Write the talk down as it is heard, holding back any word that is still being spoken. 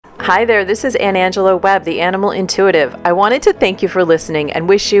Hi there, this is Ann Angela Webb, the Animal Intuitive. I wanted to thank you for listening and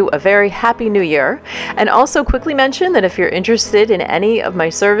wish you a very happy new year. And also quickly mention that if you're interested in any of my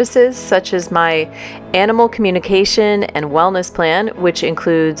services, such as my animal communication and wellness plan, which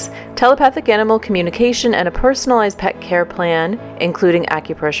includes telepathic animal communication and a personalized pet care plan, including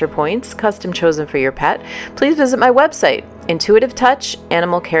acupressure points, custom chosen for your pet, please visit my website,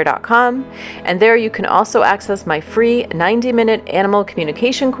 intuitivetouchanimalcare.com, and there you can also access my free 90-minute animal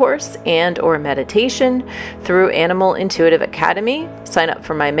communication course and or meditation through Animal Intuitive Academy. Sign up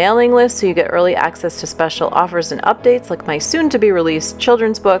for my mailing list so you get early access to special offers and updates like my soon-to-be-released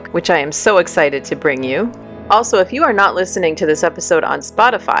children's book, which I am so excited to bring you. Also, if you are not listening to this episode on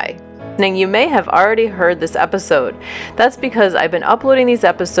Spotify, you may have already heard this episode. That's because I've been uploading these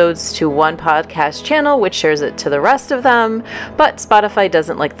episodes to one podcast channel, which shares it to the rest of them, but Spotify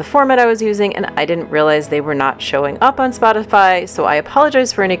doesn't like the format I was using, and I didn't realize they were not showing up on Spotify, so I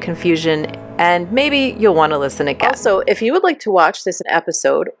apologize for any confusion, and maybe you'll want to listen again. Also, if you would like to watch this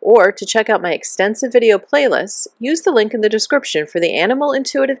episode, or to check out my extensive video playlist, use the link in the description for the Animal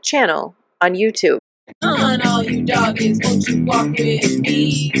Intuitive channel on YouTube. Come on, all you doggies, won't you walk with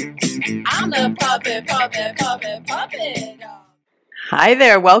me? I'm the puppet dog. Hi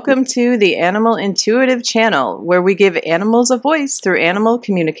there, welcome to the Animal Intuitive channel, where we give animals a voice through animal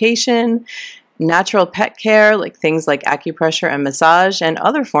communication, natural pet care, like things like acupressure and massage, and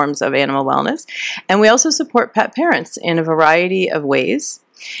other forms of animal wellness. And we also support pet parents in a variety of ways.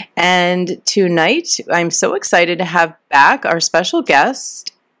 And tonight, I'm so excited to have back our special guest.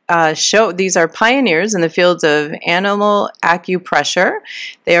 These are pioneers in the fields of animal acupressure.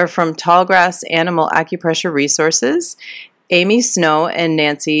 They are from Tallgrass Animal Acupressure Resources, Amy Snow and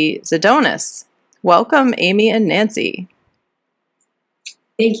Nancy Zadonis. Welcome, Amy and Nancy.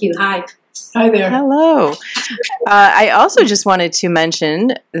 Thank you. Hi. Hi there. Hello. I also just wanted to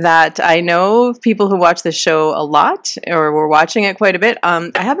mention that I know people who watch this show a lot, or were watching it quite a bit. I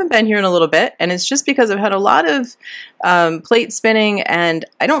haven't been here in a little bit, and it's just because I've had a lot of plate spinning, and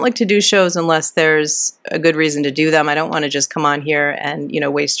I don't like to do shows unless there's a good reason to do them. I don't want to just come on here and,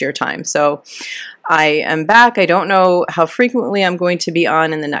 waste your time. So I am back. I don't know how frequently I'm going to be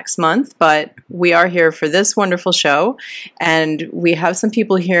on in the next month, but we are here for this wonderful show. And we have some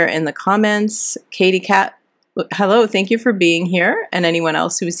people here in the comments. Katie Cat, hello, thank you for being here, and anyone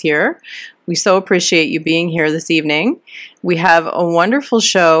else who's here. We so appreciate you being here this evening. We have a wonderful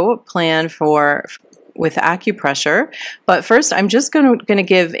show planned with acupressure. But first, I'm just going to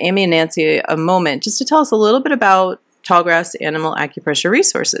give Amy and Nancy a moment just to tell us a little bit about Tallgrass Animal Acupressure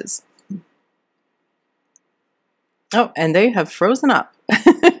Resources. Oh, and they have frozen up.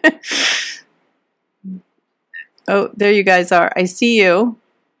 Oh, there you guys are. I see you.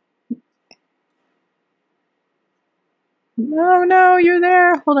 No, you're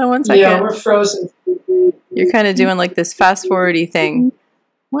there. Hold on one second. Yeah, we're frozen. You're kind of doing like this fast-forward-y thing.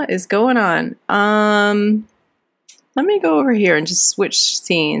 What is going on? Let me go over here and just switch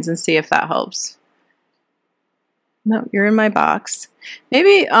scenes and see if that helps. No, you're in my box.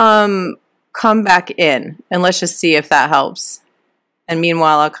 Maybe come back in and let's just see if that helps. And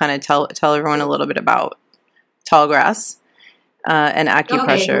meanwhile, I'll kind of tell everyone a little bit about Tallgrass and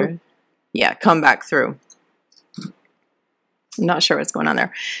acupressure. Okay. Yeah, come back through. I'm not sure what's going on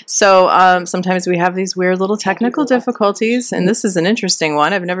there. So sometimes we have these weird little technical difficulties, and this is an interesting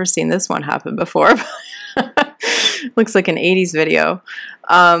one. I've never seen this one happen before. Looks like an 80s video.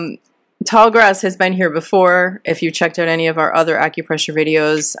 Tallgrass has been here before. If you checked out any of our other acupressure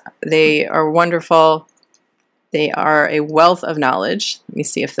videos, they are wonderful. They are a wealth of knowledge. Let me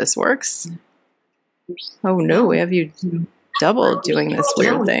see if this works. Oh no, we have you double doing this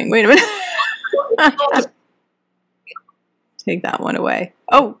weird thing. Wait a minute. Take that one away.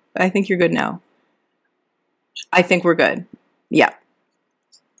 Oh, I think you're good now. I think we're good. Yeah.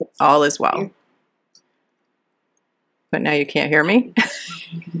 All is well. But now you can't hear me?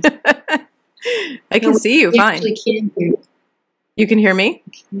 I can see you fine. Actually can hear you. You can hear me?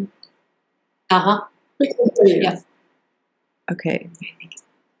 Uh-huh. Yes. Okay.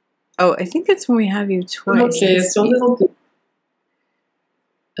 Oh, I think it's when we have you twice. Okay, it's a little bit.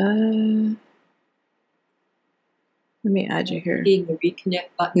 Let me add you here. Hitting the reconnect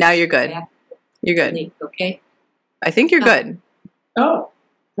button. Now you're good. You're good. Okay. I think you're good. Oh,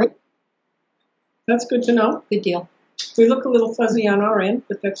 that's good to know. Good deal. We look a little fuzzy on our end,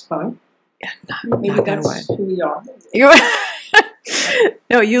 but that's fine. Yeah, Maybe that's who we are.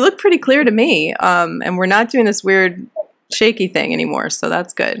 No, you look pretty clear to me, and we're not doing this weird shaky thing anymore, so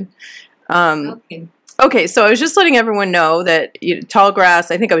that's good. Okay. Okay, so I was just letting everyone know that Tallgrass,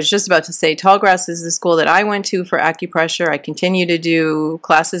 I think I was just about to say, Tallgrass is the school that I went to for acupressure. I continue to do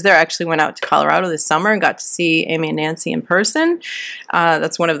classes there. I actually went out to Colorado this summer and got to see Amy and Nancy in person.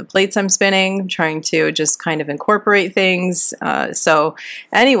 That's one of the plates I'm spinning, trying to just kind of incorporate things. So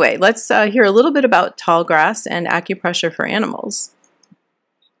anyway, let's hear a little bit about Tallgrass and acupressure for animals.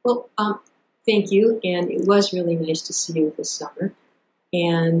 Well, thank you, and it was really nice to see you this summer.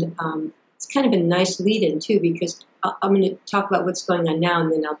 And it's kind of a nice lead-in, too, because I'm going to talk about what's going on now,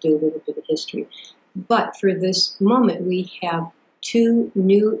 and then I'll do a little bit of history. But for this moment, we have 2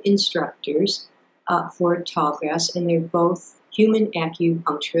 new instructors for Tallgrass, and they're both human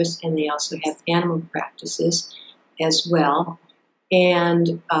acupuncturists, and they also have animal practices as well.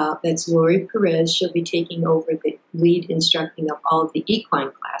 And that's Lori Perez. She'll be taking over the lead instructing of all of the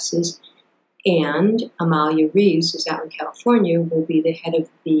equine classes. And Amalia Reeves, who's out in California, will be the head of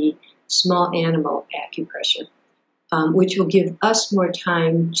the small animal acupressure, which will give us more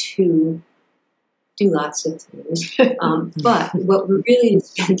time to do lots of things. But what we're really going to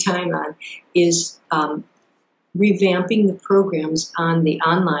spend time on is revamping the programs on the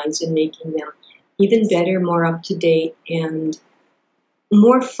onlines and making them even better, more up-to-date, and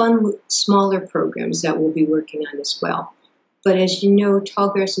more fun, smaller programs that we'll be working on as well. But as you know,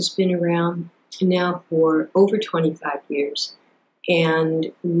 Tallgrass has been around now for over 25 years.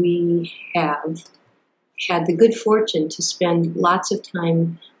 And we have had the good fortune to spend lots of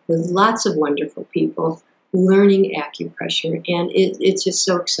time with lots of wonderful people learning acupressure. And it's just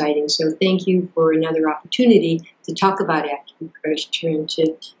so exciting. So thank you for another opportunity to talk about acupressure and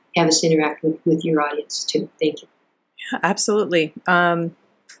to have us interact with your audience too. Thank you. Yeah, absolutely.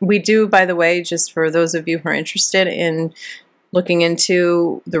 We do, by the way, just for those of you who are interested in looking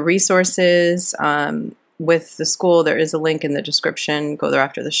into the resources, with the school, there is a link in the description. Go there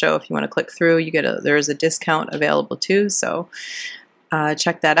after the show if you want to click through. There is a discount available too, so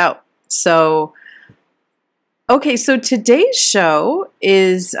check that out. So, okay, so today's show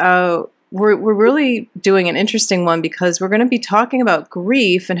is we're really doing an interesting one because we're going to be talking about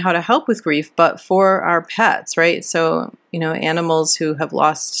grief and how to help with grief, but for our pets, right? So, animals who have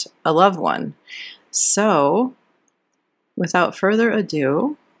lost a loved one. So, without further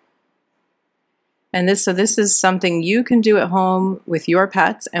ado. And this is something you can do at home with your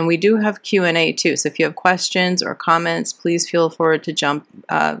pets, and we do have Q&A too. So if you have questions or comments, please feel free to jump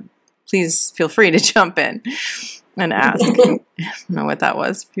in and ask. I don't know what that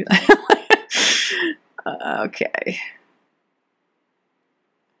was. Okay.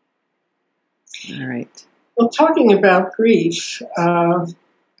 All right. Well, talking about grief,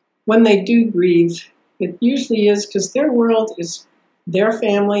 when they do grieve, it usually is because their world is their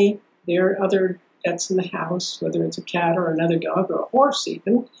family, their other pets in the house, whether it's a cat or another dog or a horse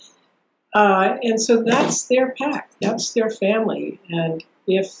even. And so that's their pack, that's their family. And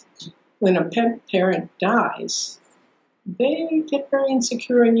when a pet parent dies, they get very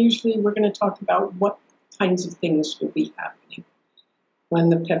insecure, and usually we're going to talk about what kinds of things will be happening when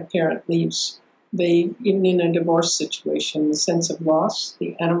the pet parent leaves. Even in a divorce situation, the sense of loss,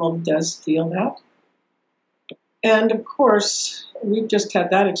 the animal does feel that. And of course, we've just had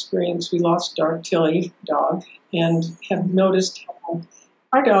that experience. We lost our Tilly dog and have noticed how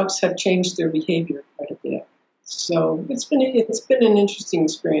our dogs have changed their behavior quite a bit. So it's been an interesting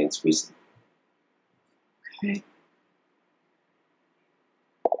experience recently. Okay.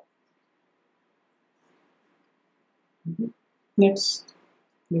 Next.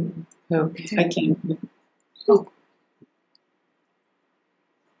 Okay. I can't.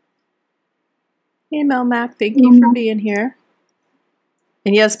 Hey, Mel Mac, thank you for being here.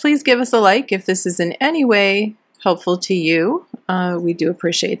 And yes, please give us a like if this is in any way helpful to you. We do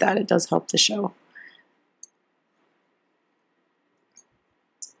appreciate that. It does help the show.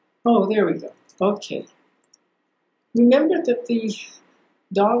 Oh, there we go. Okay. Remember that the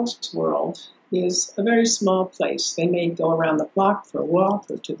dog's world is a very small place. They may go around the block for a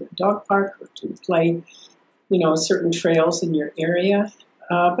walk or to the dog park or to play, certain trails in your area.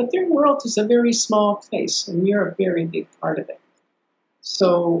 But their world is a very small place, and you're a very big part of it.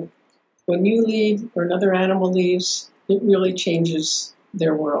 So when you leave or another animal leaves, it really changes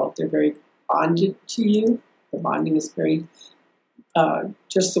their world. They're very bonded to you. The bonding is very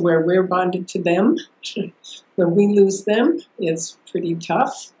just the way we're bonded to them. When we lose them, it's pretty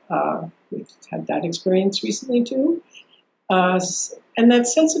tough. We've had that experience recently too. And that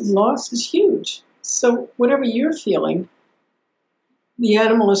sense of loss is huge. So whatever you're feeling, the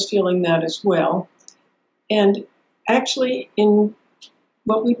animal is feeling that as well. And actually, in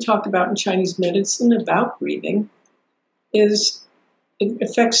what we talk about in Chinese medicine about breathing, is it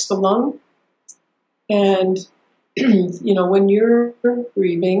affects the lung, And, when you're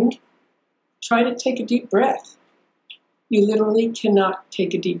grieving, try to take a deep breath. You literally cannot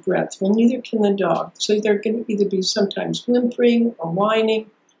take a deep breath. Well, neither can the dog. So they're going to either be sometimes whimpering or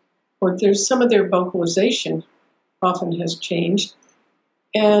whining, or there's some of their vocalization often has changed.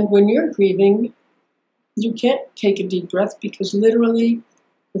 And when you're grieving, you can't take a deep breath because literally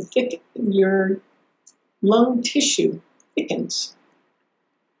your lung tissue thickens.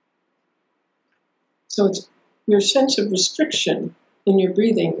 So it's your sense of restriction in your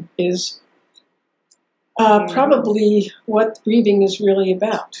breathing is probably what grieving is really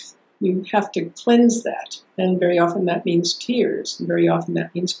about. You have to cleanse that, and very often that means tears, and very often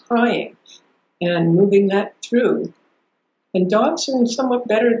that means crying and moving that through. And dogs are somewhat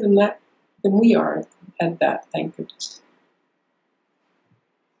better than we are at that, thank goodness.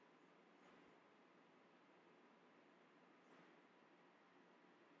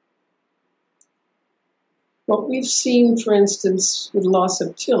 What we've seen, for instance, with the loss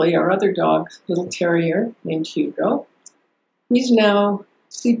of Tilly, our other dog, little terrier named Hugo, he's now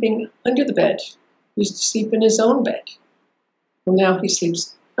sleeping under the bed. He used to sleep in his own bed. Well, now he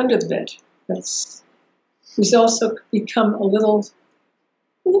sleeps under the bed. He's also become a little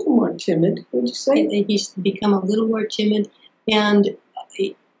more timid, would you say? He's become a little more timid, and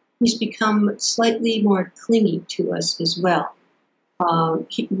he's become slightly more clingy to us as well.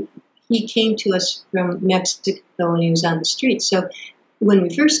 He came to us from Mexico when he was on the street. So when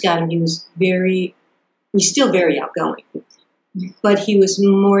we first got him, he's still very outgoing, but he was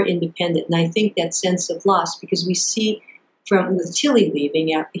more independent. And I think that sense of loss, because we see with Tilly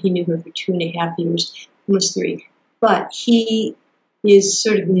leaving, he knew her for 2.5 years, almost 3, but he is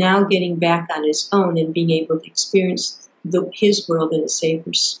sort of now getting back on his own and being able to experience his world in a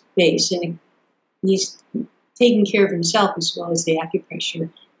safer space. And he's taking care of himself as well as the acupressure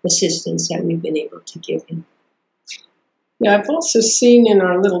assistance that we've been able to give him. Yeah, I've also seen in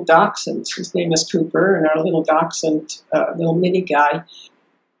our little dachshund, his name is Cooper, and our little dachshund, little mini guy,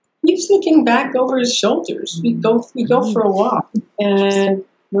 he's looking back over his shoulders. We go for a walk, and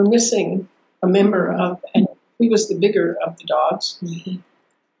we're missing a member and he was the bigger of the dogs. Mm-hmm.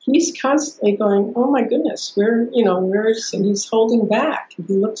 He's constantly going, oh my goodness, and he's holding back.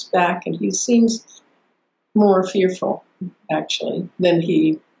 He looks back, and he seems more fearful, actually, than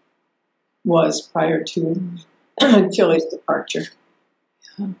he was prior to Tilly's departure.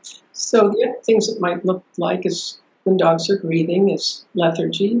 So the other things it might look like is when dogs are grieving is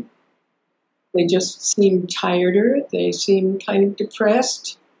lethargy. They just seem tireder. They seem kind of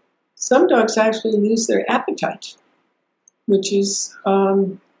depressed. Some dogs actually lose their appetite, which is,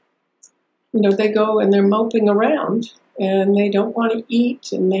 they go and they're moping around and they don't want to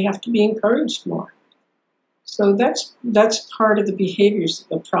eat and they have to be encouraged more. So that's part of the behaviors that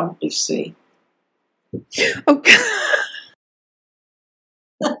you'll probably see. Okay.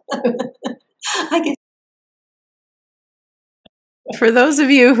 For those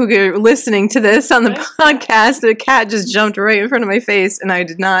of you who are listening to this on the podcast, the cat just jumped right in front of my face, and I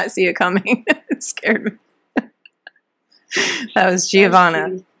did not see it coming. It scared me. That was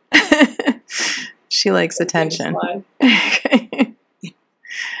Giovanna. She likes attention.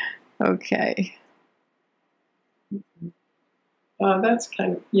 Okay. That's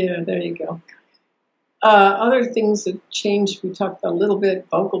kind of, there you go. Other things that changed, we talked about a little bit,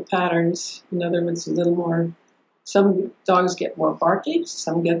 vocal patterns. In other words, a little more. Some dogs get more barky,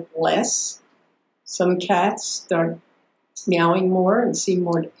 some get less. Some cats start meowing more and seem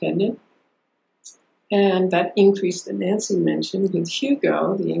more dependent. And that increase that Nancy mentioned with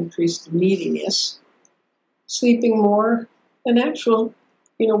Hugo, the increased neediness, sleeping more, and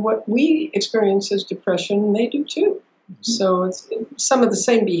what we experience as depression, they do too. Mm-hmm. So it's some of the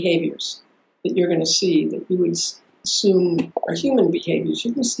same behaviors that you're going to see that you would assume are human behaviors.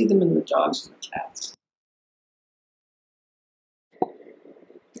 You can see them in the dogs and the cats.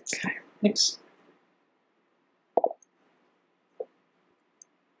 Okay, next.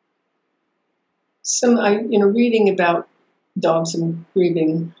 Reading about dogs and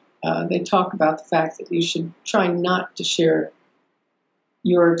grieving, they talk about the fact that you should try not to share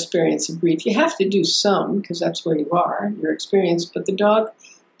your experience of grief. You have to do some, because that's where you are, your experience, but the dog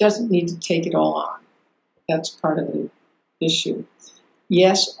doesn't need to take it all on. That's part of the issue.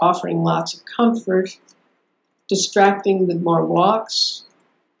 Yes, offering lots of comfort, distracting with more walks,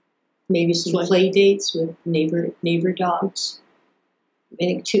 maybe some play dates with neighbor dogs. I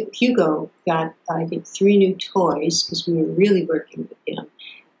think Hugo got, 3 new toys because we were really working with him.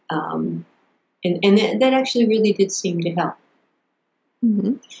 And that actually really did seem to help.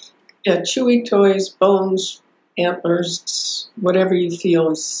 Mm-hmm. Yeah, chewy toys, bones, antlers, whatever you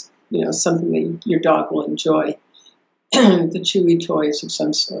feel is something that your dog will enjoy, the chewy toys of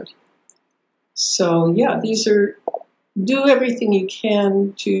some sort. So yeah, do everything you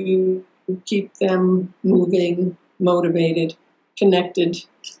can to keep them moving, motivated, connected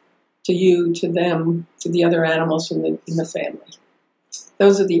to you, to them, to the other animals in the family.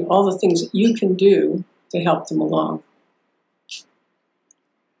 Those are all the things that you can do to help them along.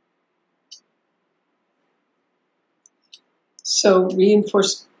 So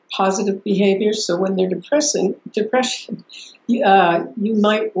reinforce positive behaviors. So when they're depression, you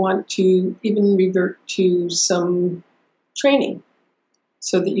might want to even revert to some training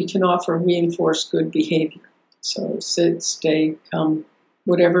so that you can offer reinforced good behavior. So sit, stay, come,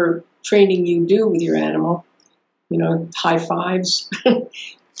 whatever training you do with your animal, high fives.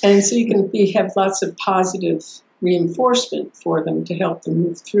 And so you can have lots of positive reinforcement for them to help them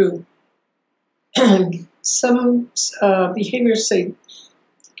move through. Some behaviors say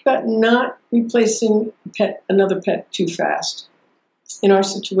about not replacing another pet too fast. In our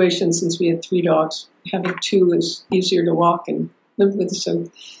situation, since we had 3 dogs, having 2 is easier to walk and live with. So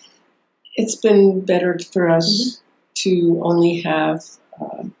it's been better for us to only have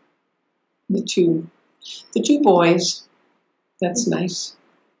the two boys. That's nice.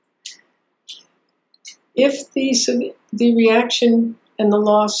 If the reaction and the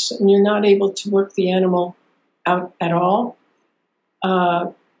loss, and you're not able to work the animal out at all,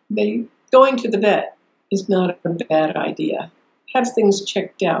 going to the vet is not a bad idea. Have things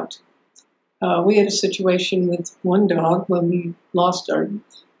checked out. We had a situation with one dog when we lost the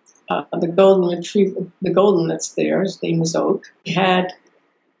golden retriever, the golden that's there. His name was Oak.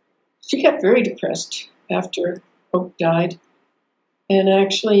 She got very depressed after Oak died, and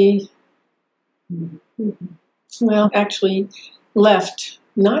actually left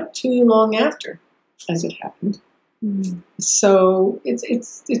not too long after, as it happened. So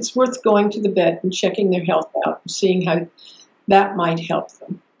it's worth going to the vet and checking their health out and seeing how that might help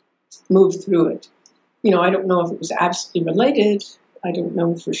them move through it. I don't know if it was absolutely related. I don't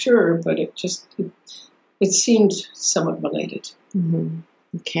know for sure, but it seemed somewhat related.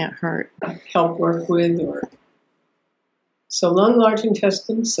 It can't hurt. Help work with So lung, large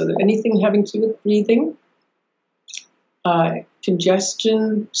intestine, so that anything having to do with breathing,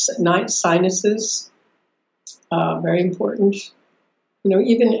 congestion, sinuses, very important.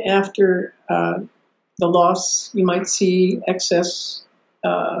 Even after the loss, you might see excess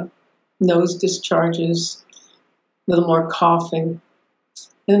nose discharges, a little more coughing.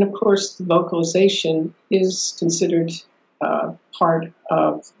 And of course, the vocalization is considered part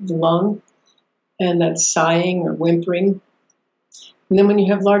of the lung, and that's sighing or whimpering. And then when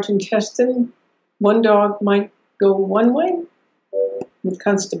you have large intestine, one dog might go one way with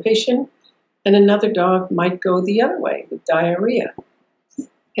constipation, and another dog might go the other way with diarrhea.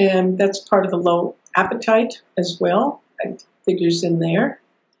 And that's part of the low appetite as well. It figures in there.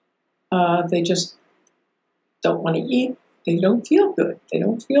 They just don't want to eat. They don't feel good. They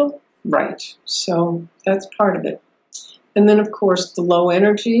don't feel right. So that's part of it. And then, of course, the low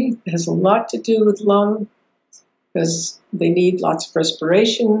energy has a lot to do with lung, because they need lots of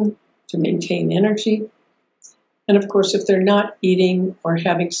respiration to maintain energy. And of course, if they're not eating or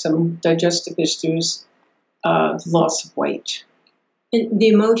having some digestive issues, loss of weight. And the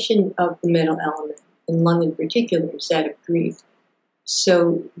emotion of the mental element, and lung in particular, is that of grief.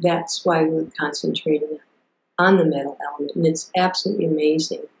 So that's why we're concentrating on the mental element. And it's absolutely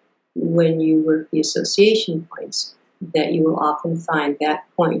amazing when you work the association points that you will often find that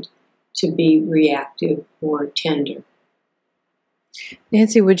point to be reactive or tender.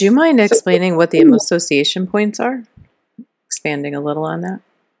 Nancy, would you mind explaining what the association points are? Expanding a little on that.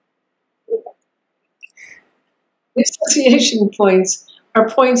 The association points are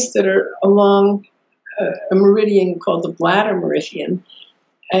points that are along a meridian called the bladder meridian,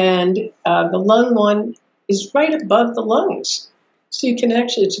 and the lung one is right above the lungs. So you can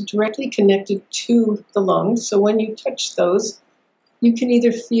it's directly connected to the lungs. So when you touch those, you can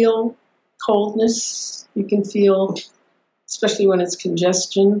either feel coldness, you can feel, especially when it's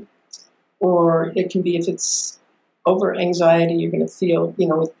congestion, or it can be if it's over anxiety, you're going to feel,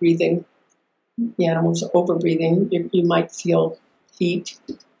 with breathing, the animal's over breathing, you might feel heat.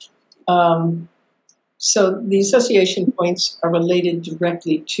 So the association points are related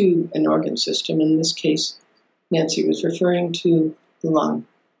directly to an organ system. In this case, Nancy was referring to the lung.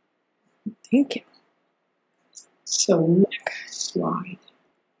 Thank you. So next slide.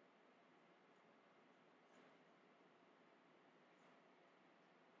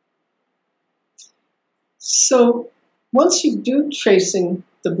 So once you do tracing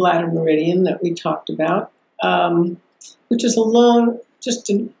the bladder meridian that we talked about, which is along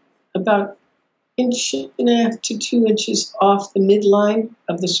just about 1.5 to 2 inches off the midline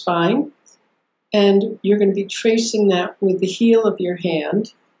of the spine. And you're going to be tracing that with the heel of your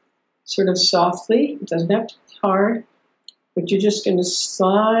hand, sort of softly. It doesn't have to be hard, but you're just going to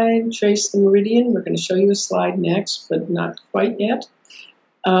slide, trace the meridian. We're going to show you a slide next, but not quite yet.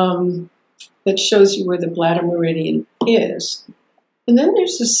 That shows you where the bladder meridian is. And then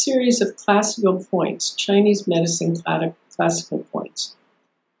there's a series of classical points, Chinese medicine classical points,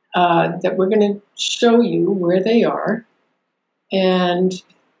 that we're going to show you where they are. And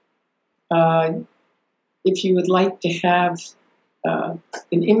if you would like to have an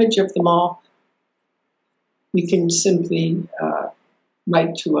image of them all, you can simply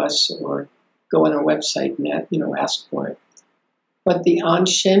write to us or go on our website and ask for it. But the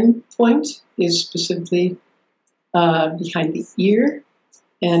Anshin point is specifically behind the ear,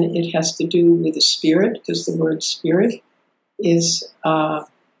 and it has to do with the spirit, because the word spirit is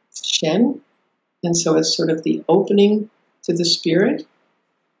Shen, and so it's sort of the opening to the spirit.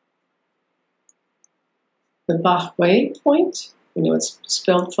 The Bahwei point, it's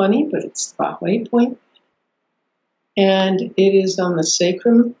spelled funny, but it's the Bahwei point, and it is on the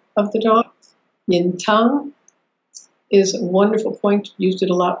sacrum of the dog. Yin Tang is a wonderful point. Used it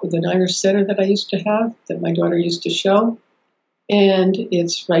a lot with an Irish setter that I used to have, that my daughter used to show. And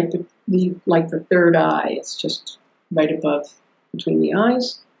it's right like the third eye. It's just right above, between the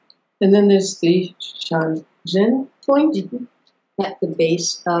eyes. And then there's the Shanzhen point. At the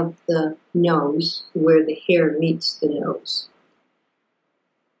base of the nose, where the hair meets the nose.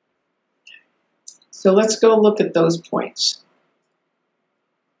 So let's go look at those points.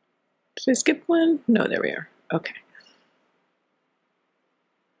 Did I skip one? No, there we are. Okay.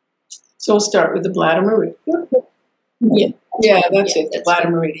 So we'll start with the bladder meridian. Yeah, that's it, the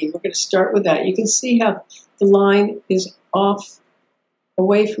bladder meridian. We're going to start with that. You can see how the line is off,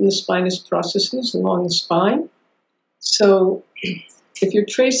 away from the spinous processes along the spine. So if you're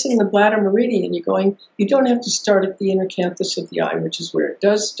tracing the bladder meridian, you don't have to start at the inner canthus of the eye, which is where it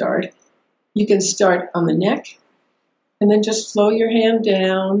does start. You can start on the neck, and then just flow your hand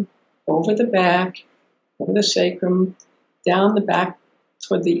down, over the back, over the sacrum, down the back,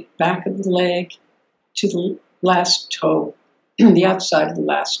 toward the back of the leg, to the last toe, the outside of the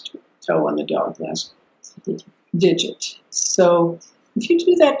last toe on the dog, last digit. So if you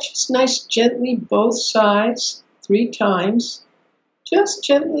do that just nice, gently, both sides, 3 times, just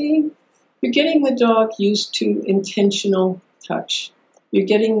gently, you're getting the dog used to intentional touch. You're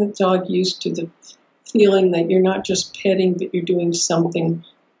getting the dog used to the feeling that you're not just petting, but you're doing something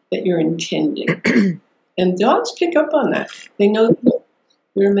that you're intending. And dogs pick up on that. They know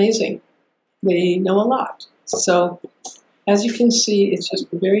they're amazing. They know a lot. So as you can see, it's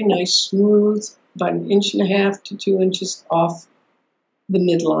just a very nice, smooth, about 1.5 to 2 inches off the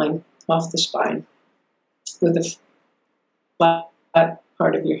midline, off the spine, with a flat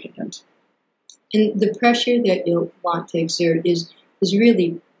part of your hand. And the pressure that you'll want to exert is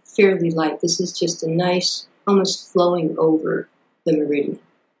really fairly light. This is just a nice, almost flowing over the meridian.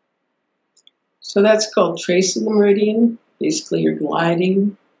 So that's called tracing the meridian. Basically, you're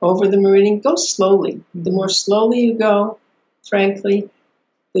gliding over the meridian. Go slowly. The more slowly you go, frankly,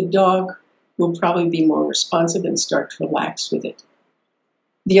 the dog will probably be more responsive and start to relax with it.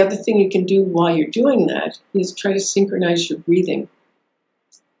 The other thing you can do while you're doing that is try to synchronize your breathing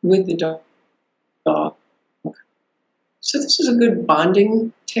with the dog. So this is a good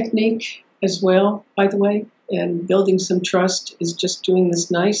bonding technique as well, by the way, and building some trust is just doing this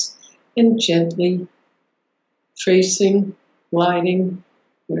nice and gently tracing, gliding,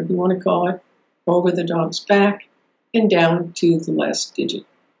 whatever you want to call it, over the dog's back and down to the last digit.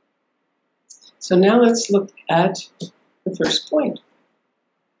 So now let's look at the first point.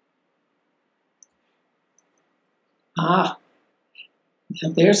 Now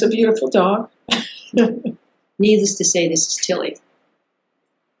there's a beautiful dog. Needless to say, this is Tilly.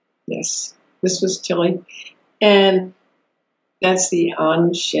 Yes, this was Tilly. And that's the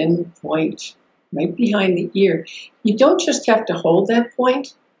Anshin point, right behind the ear. You don't just have to hold that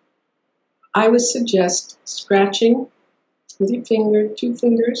point. I would suggest scratching with your 2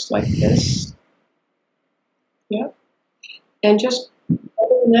 fingers like this. Yeah. And just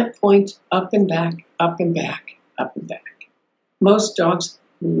holding that point up and back, up and back, up and back. Most dogs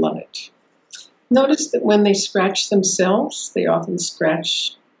love it. Notice that when they scratch themselves, they often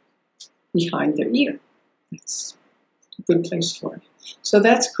scratch behind their ear. That's a good place for it. So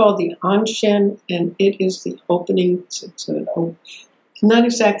that's called the Anshin, and it is the opening, not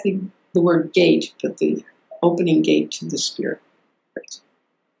exactly the word gate, but the opening gate to the spirit.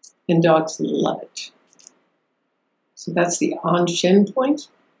 And dogs love it. So that's the Anshin point.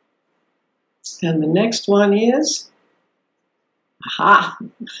 And the next one is, aha,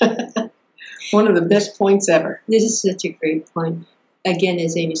 one of the best points ever. This is such a great point. Again,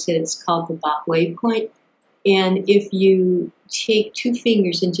 as Amy said, it's called the Bach Wave point. And if you take 2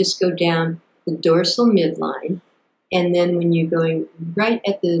 fingers and just go down the dorsal midline, and then when you're going right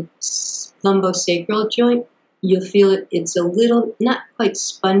at the lumbosacral joint, you'll feel it's a little, not quite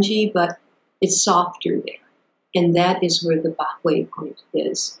spongy, but it's softer there. And that is where the Bach Wave point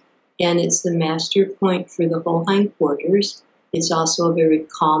is. And it's the master point for the whole hindquarters. It's also a very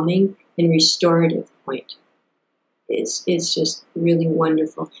calming and restorative point. It's just really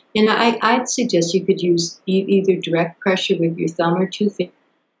wonderful. And I'd suggest you could use either direct pressure with your thumb or 2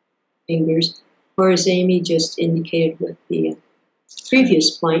 fingers, or as Amy just indicated with the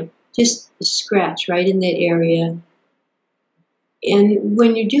previous point, just scratch right in that area. And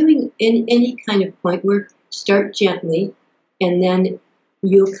when you're doing any kind of point work, start gently, and then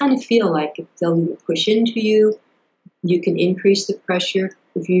you'll kind of feel like they'll push into you. You can increase the pressure.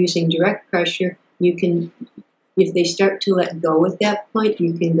 If you're using direct pressure, you can, if they start to let go at that point,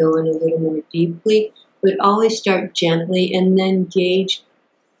 you can go in a little more deeply. But always start gently and then gauge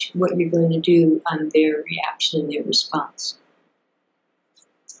what you're going to do on their reaction and their response.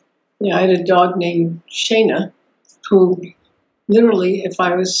 Yeah, I had a dog named Shayna who literally, if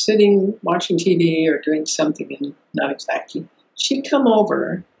I was sitting watching TV or doing something, and not exactly, she'd come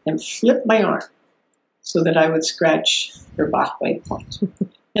over and flip my arm so that I would scratch her Bach Wave point.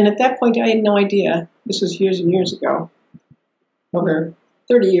 And at that point, I had no idea. This was years and years ago, over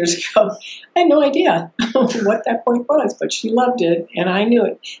 30 years ago. I had no idea what that point was, but she loved it, and I knew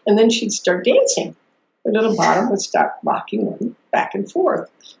it. And then she'd start dancing. Her little bottom would start rocking back and forth.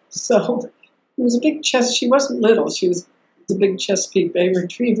 So it was a big chest. She wasn't little. She was a big Chesapeake Bay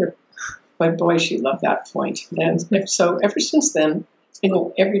Retriever. But boy, she loved that point. And so ever since then,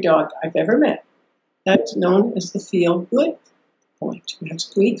 every dog I've ever met, that's known as the feel good point. That's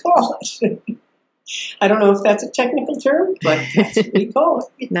what we call it. I don't know if that's a technical term, but that's what we call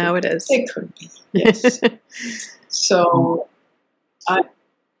it. Now it is. It could be, yes. So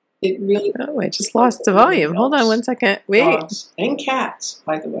it really... Oh, I just lost the volume. Hold on one second. Wait. Dogs and cats,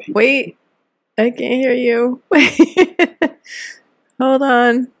 by the way. Wait. I can't hear you. Hold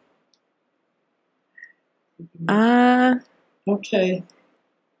on. Okay.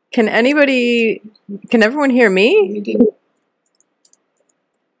 Can everyone hear me?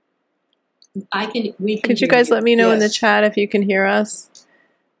 Could you guys let me know in the chat if you can hear us?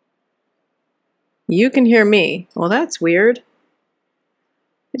 You can hear me. Well, that's weird.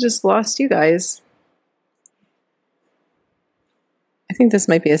 I just lost you guys. I think this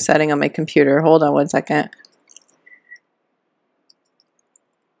might be a setting on my computer. Hold on one second.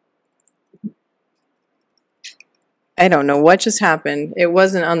 I don't know what just happened. It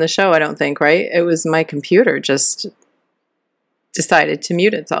wasn't on the show, I don't think, right? It was my computer just decided to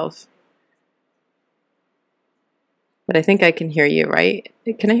mute itself. But I think I can hear you, right?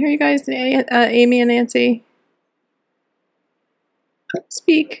 Can I hear you guys, Amy and Nancy?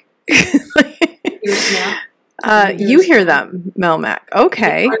 Speak. You hear them, Melmac.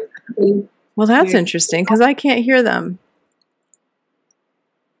 Okay. Well, that's interesting because I can't hear them.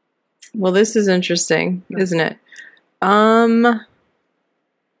 Well, this is interesting, isn't it?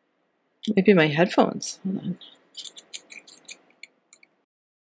 Maybe my headphones. Hold on.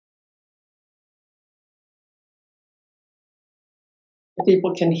 If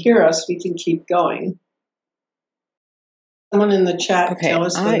people can hear us, we can keep going. Someone in the chat tell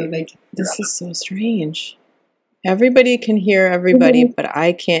us whether they can hear us. This is so strange. Everybody can hear everybody, but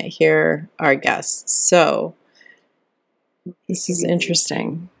I can't hear our guests. So this is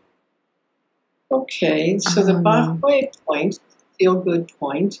interesting. Okay, so the Bach Wave point, feel good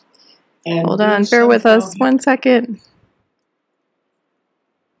point. And hold on, bear with us 1 second.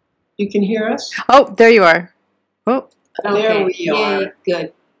 You can hear us? Oh, there you are. Oh, there we are. Yay,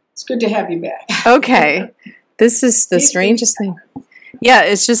 good. It's good to have you back. Okay. This is the strangest thing. Yeah,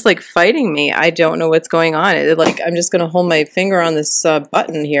 it's just like fighting me. I don't know what's going on. I'm just going to hold my finger on this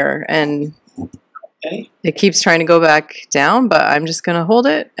button here, and it keeps trying to go back down, but I'm just going to hold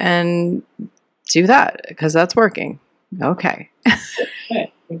it and do that because that's working. Okay.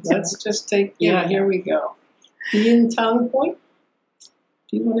 Okay. Let's just take, here we go. The yin tongue point.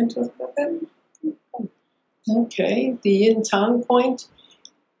 Do you want to talk about that? Okay, the yin tongue point.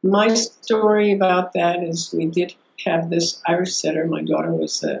 My story about that is we did have this Irish setter. My daughter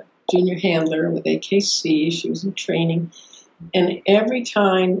was a junior handler with AKC. She was in training. And every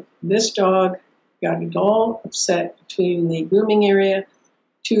time this dog got it all upset between the grooming area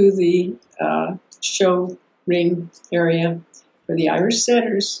to the show ring area for the Irish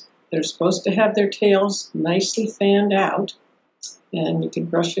setters, They're supposed to have their tails nicely fanned out, and you can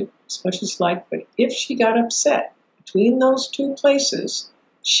brush it as much as you like, but if she got upset between those two places,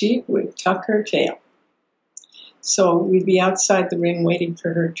 she would tuck her tail. So we'd be outside the ring waiting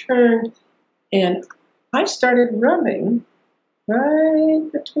for her turn, and I started rubbing right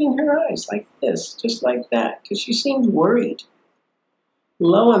between her eyes like this, just like that, because she seemed worried.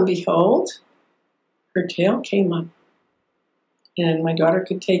 Lo and behold, her tail came up, and my daughter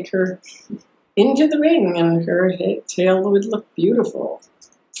could take her into the ring, and her tail would look beautiful.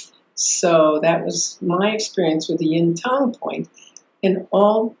 So that was my experience with the yin tang point, and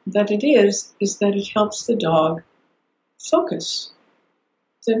all that it is that it helps the dog focus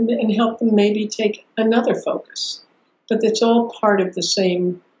and help them maybe take another focus. But it's all part of the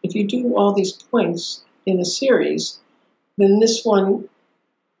same. If you do all these points in a series, then this one,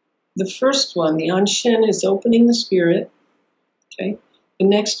 the first one, the Anshin, is opening the spirit. Okay. The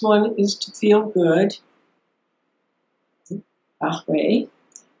next one is to feel good. Ahwei.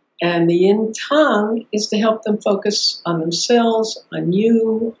 And the yin tang is to help them focus on themselves, on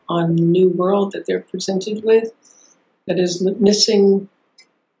you, on the new world that they're presented with, that is missing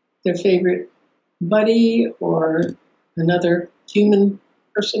their favorite buddy or another human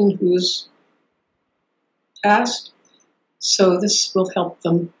person who's passed. So this will help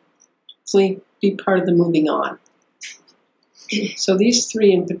them be part of the moving on. So these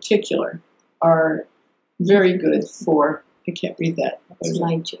three in particular are very good for, I can't read that. That's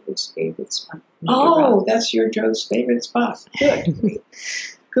my Joe's favorite spot. Oh, that's your Joe's favorite spot. Good.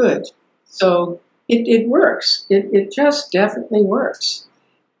 Good. So it works. It just definitely works.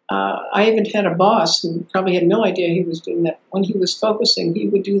 I even had a boss who probably had no idea he was doing that. When he was focusing, he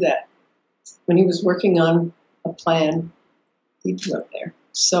would do that. When he was working on a plan, he'd do it there.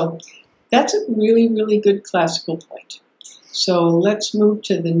 So that's a really, really good classical point. So let's move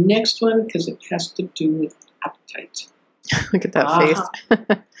to the next one because it has to do with appetite. Look at that face.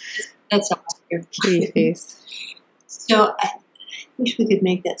 That's awesome. Kitty face. So I wish we could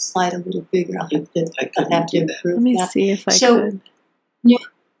make that slide a little bigger. I'll have to improve that. Let me see if I So, could. Yeah,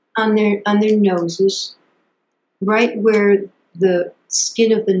 on their noses, right where the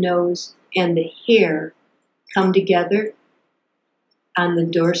skin of the nose and the hair come together on the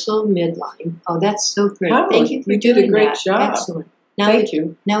dorsal midline. Oh, that's so great. Oh, Thank you for you did doing a great that. job. Excellent. Now Thank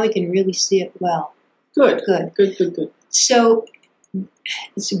you. Now we can really see it well. Good. Good. Good, good, good. So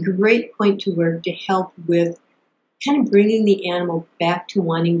it's a great point to work to help with kind of bringing the animal back to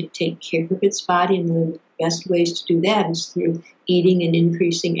wanting to take care of its body, and one of the best ways to do that is through eating and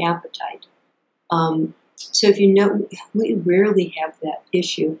increasing appetite. So if you know, we rarely have that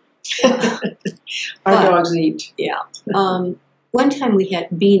issue. Our dogs eat. Yeah. One time we had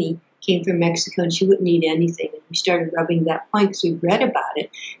Beanie came from Mexico, and she wouldn't eat anything, and we started rubbing that point because we read about it.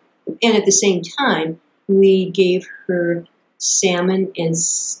 And at the same time, we gave her salmon and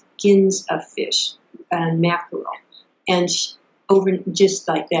skins of fish and mackerel. And over just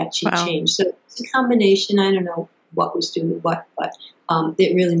like that, she changed. So it's a combination. I don't know what was doing what, but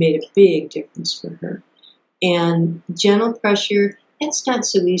it really made a big difference for her. And gentle pressure, it's not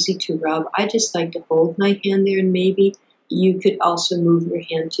so easy to rub. I just like to hold my hand there, and maybe you could also move your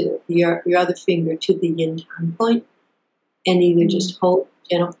hand to your other finger to the yin tang point, and either just hold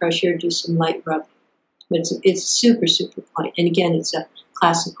gentle pressure or do some light rubbing. But it's super, super point. And again, it's a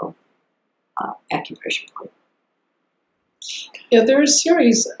classical acupressure point. Yeah, there are a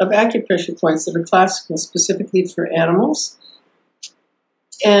series of acupressure points that are classical specifically for animals.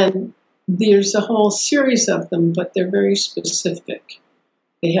 And there's a whole series of them, but they're very specific.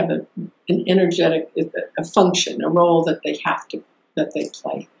 They have an energetic, a function, a role that they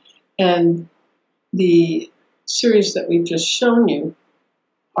play. And the series that we've just shown you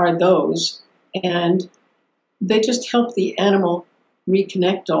are those, and they just help the animal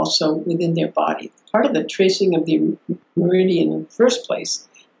reconnect also within their body. Part of the tracing of the meridian in the first place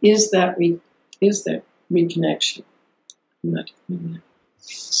is that reconnection. I'm not doing that.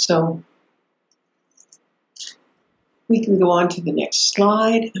 So we can go on to the next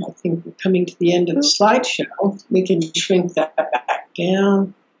slide. I think we're coming to the end of the slideshow. We can shrink that back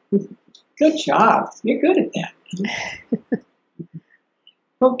down. Good job. You're good at that.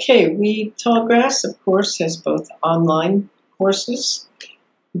 Okay, Tallgrass, of course, has both online courses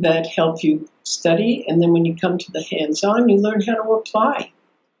that help you study, and then when you come to the hands-on, you learn how to apply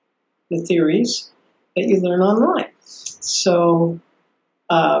the theories that you learn online. So,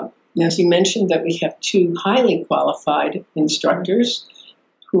 as you mentioned, that we have 2 highly qualified instructors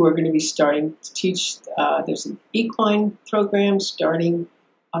who are going to be starting to teach. There's an equine program starting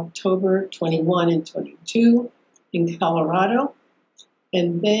October 21 and 22 in Colorado.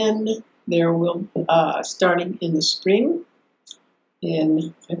 And then there will, starting in the spring,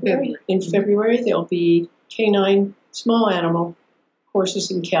 in February, there'll be canine small animal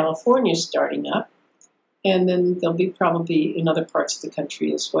courses in California starting up. And then there'll be probably in other parts of the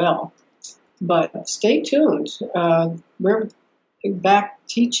country as well. But stay tuned. We're back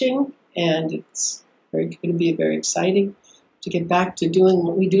teaching, and it's going to be very exciting to get back to doing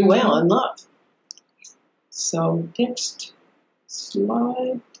what we do well and love. So next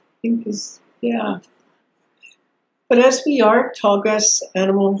slide, I think is, yeah. But as we are, Tallgrass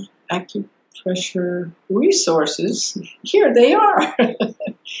Animal Acupressure Resources, here they are.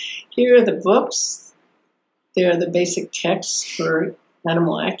 Here are the books. They're the basic texts for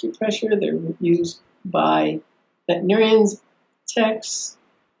animal acupressure. They're used by veterinarians, techs,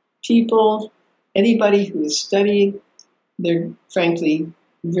 people, anybody who is studying. They're frankly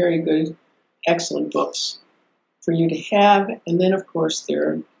very good, excellent books for you to have. And then, of course, there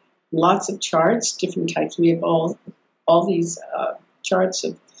are lots of charts, different types. We have all these charts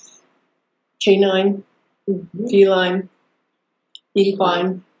of canine, feline,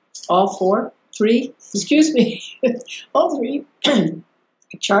 equine, all three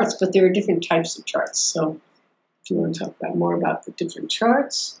charts, but there are different types of charts. So if you want to talk about more about the different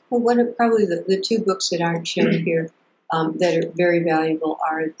charts. Well, one of probably the two books that aren't shown here that are very valuable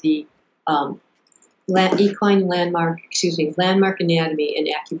are the Equine Landmark Anatomy and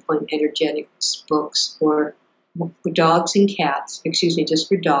Acupoint Energetics books for dogs and cats, just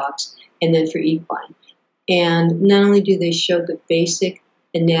for dogs, and then for equine. And not only do they show the basic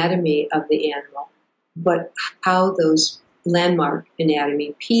anatomy of the animal, but how those landmark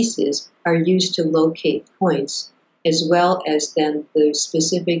anatomy pieces are used to locate points, as well as then the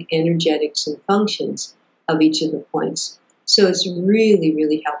specific energetics and functions of each of the points. So it's really,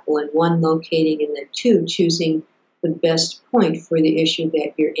 really helpful in one, locating, and then two, choosing the best point for the issue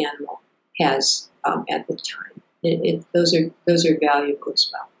that your animal has at the time. Those are valuable as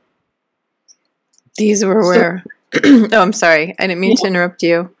well. These were where... oh, I'm sorry. I didn't mean to interrupt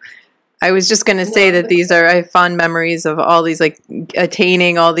you. I was just going to say that I have fond memories of all these, like,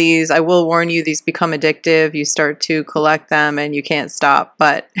 attaining all these. I will warn you, these become addictive. You start to collect them and you can't stop,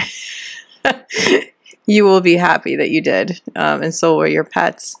 but you will be happy that you did, and so will your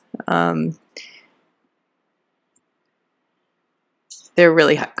pets. They're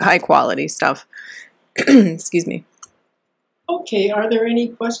really high quality stuff. Excuse me. Okay, are there any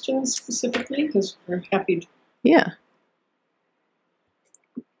questions specifically? Because we're happy to. Yeah.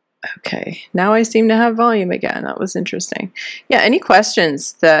 Okay, now I seem to have volume again. That was interesting. Yeah, any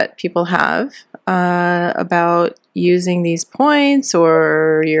questions that people have about using these points,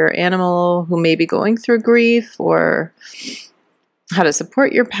 or your animal who may be going through grief, or how to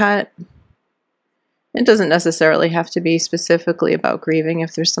support your pet? It doesn't necessarily have to be specifically about grieving.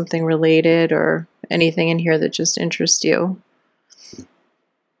 If there's something related or anything in here that just interests you.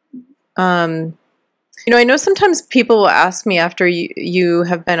 I know sometimes people will ask me after you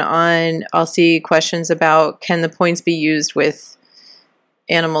have been on, I'll see questions about, can the points be used with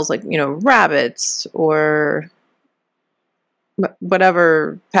animals like, rabbits or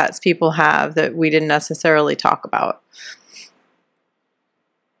whatever pets people have that we didn't necessarily talk about.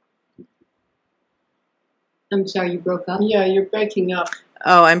 I'm sorry, you broke up? Yeah, you're breaking up.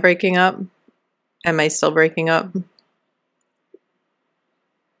 Oh, I'm breaking up? Am I still breaking up?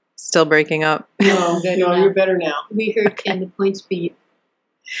 Still breaking up? No, you're better now. We heard, can the points be...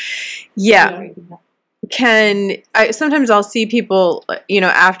 Yeah. Sometimes I'll see people,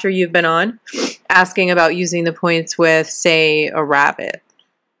 after you've been on, asking about using the points with, say, a rabbit.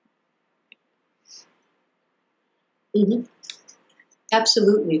 Mm-hmm.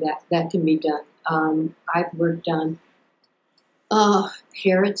 Absolutely, that can be done. I've worked on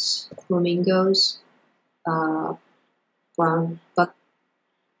parrots, flamingos, broncos,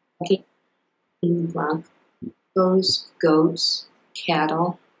 goats,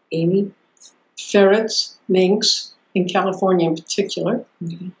 cattle, Amy. Ferrets, minks, in California in particular.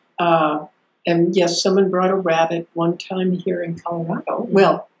 Mm-hmm. And yes, someone brought a rabbit one time here in Colorado.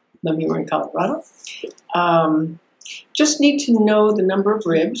 Well, when we were in Colorado. Just need to know the number of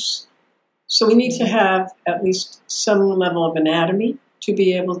ribs. So we need to have at least some level of anatomy to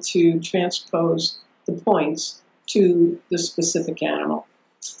be able to transpose the points to the specific animal.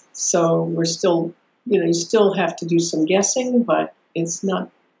 So we're still, you still have to do some guessing, but it's not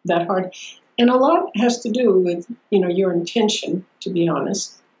that hard. And a lot has to do with, your intention, to be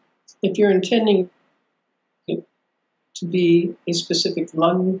honest. If you're intending to be a specific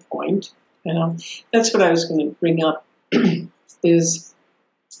lung point, that's what I was going to bring up, is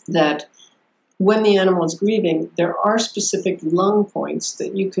that when the animal is grieving, there are specific lung points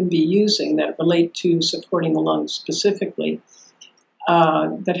that you can be using that relate to supporting the lungs specifically,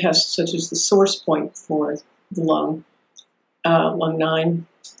 that has, such as the source point for the lung 9.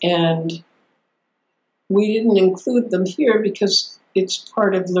 And we didn't include them here because it's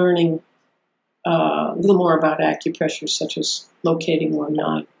part of learning a little more about acupressure, such as locating lung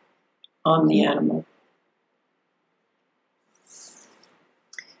 9 on the animal.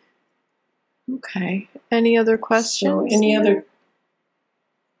 Okay. Any other questions? So any other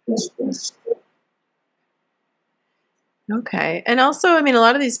questions? Okay. And also, I mean, a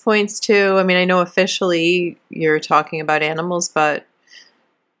lot of these points too, I mean, I know officially you're talking about animals, but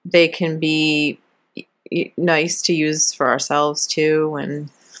they can be nice to use for ourselves too, when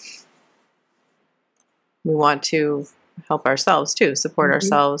we want to help ourselves too, support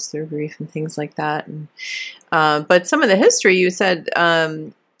ourselves through grief and things like that. And, but some of the history you said,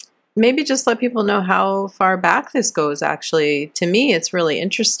 maybe just let people know how far back this goes, actually. To me, it's really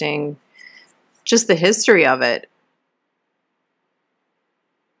interesting, just the history of it.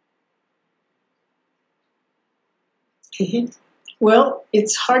 Mm-hmm. Well,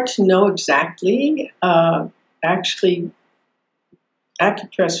 it's hard to know exactly. Actually,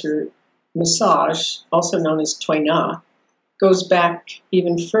 acupressure massage, also known as Tuina, goes back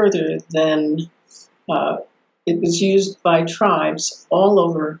even further than it was used by tribes all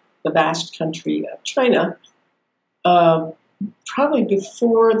over the vast country of China, probably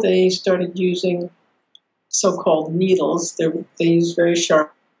before they started using so-called needles. They used very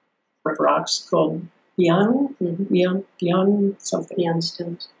sharp rocks called beyond stones.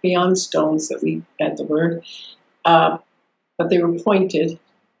 Beyond stones, that we had the word, but they were pointed.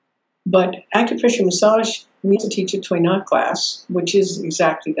 But acupressure massage, we need to teach a Tuina class, which is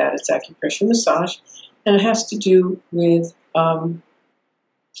exactly that. It's acupressure massage, and it has to do with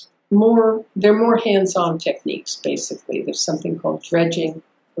they're more hands-on techniques, basically. There's something called dredging,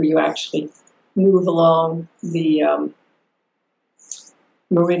 where you actually move along the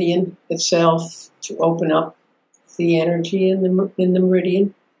meridian itself to open up the energy in the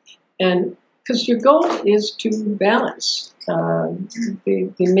meridian. And because your goal is to balance.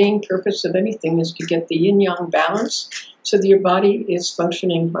 The main purpose of anything is to get the yin-yang balance so that your body is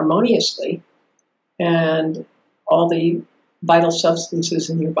functioning harmoniously and all the vital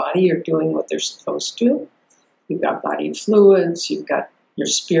substances in your body are doing what they're supposed to. You've got body fluids, you've got your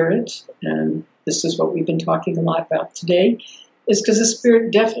spirit, and this is what we've been talking a lot about today, is because the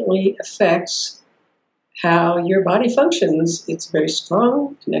spirit definitely affects how your body functions. It's very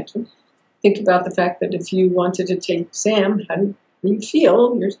strong connection. Think about the fact that if you wanted to take exam, how do you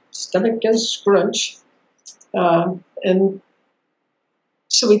feel? Your stomach does scrunch. And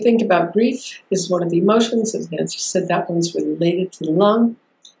so we think about grief is one of the emotions. As Nancy said, that one's related to the lung.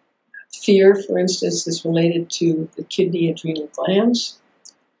 Fear, for instance, is related to the kidney adrenal glands.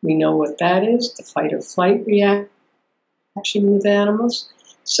 We know what that is, the fight or flight reaction with animals.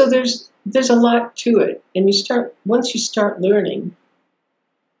 So there's a lot to it. And once you start learning,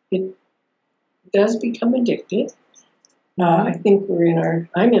 it does become addictive. I think I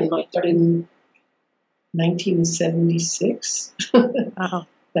started in 1976. Wow.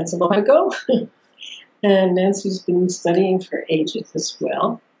 That's a long ago. And Nancy's been studying for ages as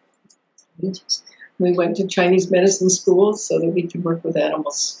well. We went to Chinese medicine school so that we could work with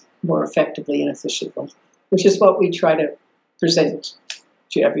animals more effectively and efficiently, which is what we try to present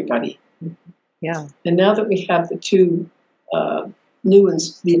to everybody. Yeah. And now that we have the two new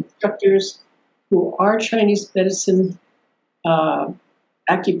instructors who are Chinese medicine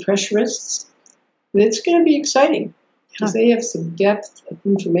acupressurists, it's going to be exciting because they have some depth of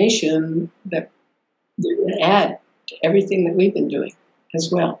information that they're going to add to everything that we've been doing as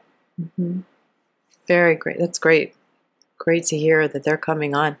well. Mm-hmm. Very great. That's great. Great to hear that they're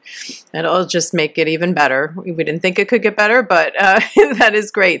coming on. It'll just make it even better. We didn't think it could get better, but that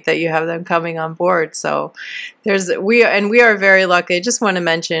is great that you have them coming on board. So we are very lucky. I just want to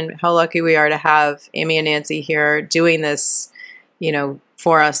mention how lucky we are to have Amy and Nancy here doing this,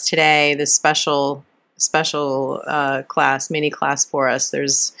 for us today, this special class, mini class for us.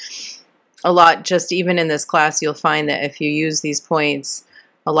 There's a lot, just even in this class, you'll find that if you use these points,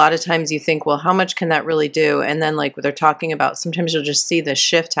 a lot of times you think, well, how much can that really do? And then like what they're talking about, sometimes you'll just see the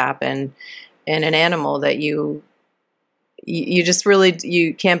shift happen in an animal that you just really,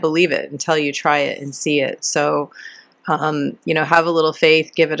 you can't believe it until you try it and see it. So, have a little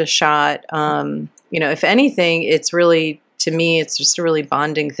faith, give it a shot. If anything, it's really, to me, it's just a really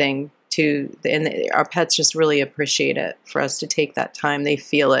bonding thing and our pets just really appreciate it for us to take that time. They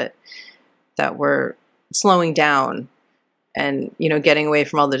feel it, that we're slowing down and, you know, getting away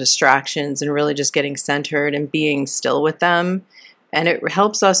from all the distractions and really just getting centered and being still with them. And it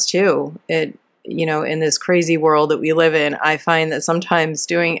helps us too. It, you know, in this crazy world that we live in, I find that sometimes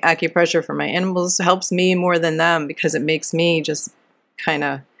doing acupressure for my animals helps me more than them, because it makes me just kind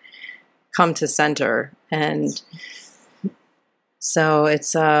of come to center. And so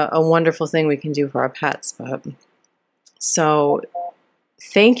it's a wonderful thing we can do for our pets. But so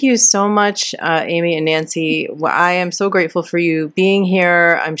thank you so much, Amy and Nancy. Well, I am so grateful for you being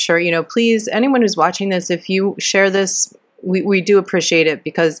here. I'm sure, you know, please, anyone who's watching this, if you share this, we do appreciate it,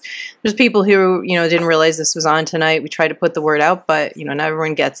 because there's people who, you know, didn't realize this was on tonight. We try to put the word out, but, you know, not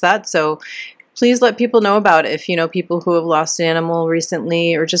everyone gets that. So please let people know about it. If you know people who have lost an animal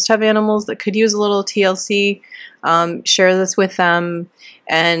recently, or just have animals that could use a little TLC, share this with them.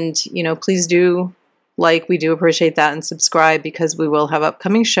 And, you know, please do, like, we do appreciate that, and subscribe, because we will have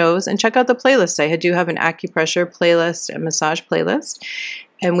upcoming shows. And check out the playlist. I do have an acupressure playlist and massage playlist.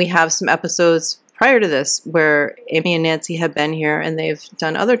 And we have some episodes prior to this where Amy and Nancy have been here and they've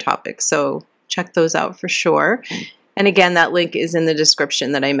done other topics. So check those out for sure. And again, that link is in the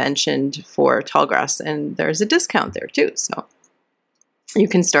description that I mentioned for Tallgrass, and there's a discount there too. So you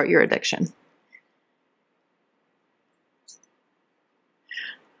can start your addiction.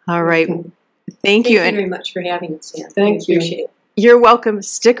 All right. Thank you very much for having us, Anne. Thank you. Appreciate it. You're welcome.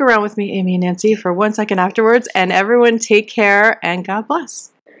 Stick around with me, Amy and Nancy, for 1 second afterwards. And everyone take care and God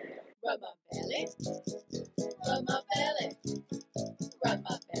bless. Rub my belly, rub my belly, rub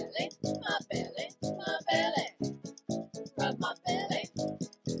my belly, my belly, my belly, rub my belly.